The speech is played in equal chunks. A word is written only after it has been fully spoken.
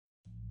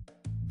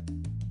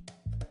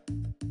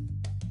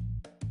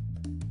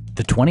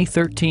the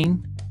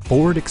 2013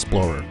 Ford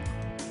Explorer.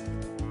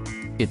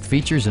 It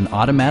features an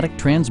automatic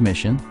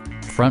transmission,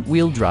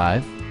 front-wheel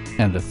drive,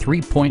 and a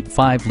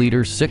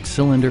 3.5-liter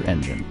six-cylinder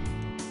engine.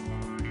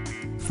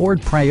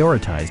 Ford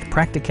prioritized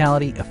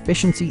practicality,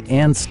 efficiency,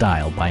 and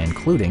style by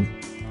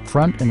including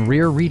front and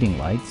rear reading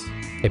lights,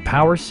 a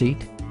power seat,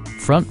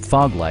 front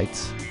fog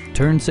lights,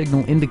 turn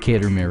signal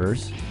indicator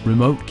mirrors,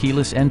 remote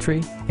keyless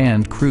entry,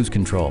 and cruise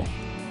control.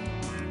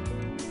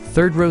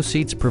 Third-row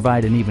seats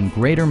provide an even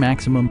greater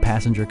maximum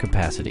passenger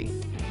capacity.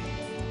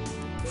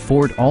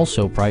 Ford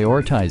also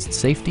prioritized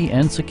safety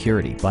and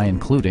security by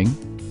including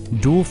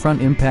dual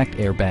front impact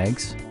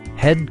airbags,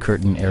 head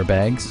curtain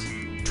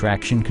airbags,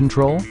 traction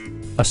control,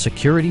 a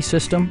security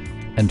system,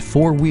 and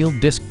four-wheel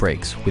disc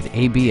brakes with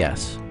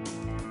ABS.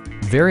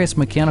 Various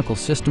mechanical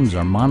systems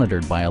are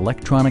monitored by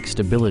electronic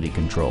stability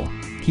control,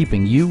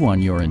 keeping you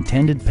on your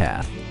intended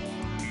path.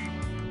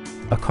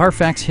 A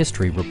Carfax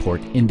history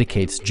report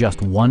indicates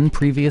just one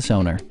previous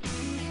owner.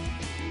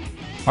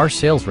 Our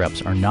sales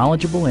reps are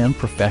knowledgeable and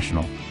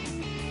professional.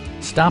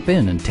 Stop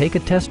in and take a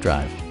test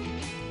drive.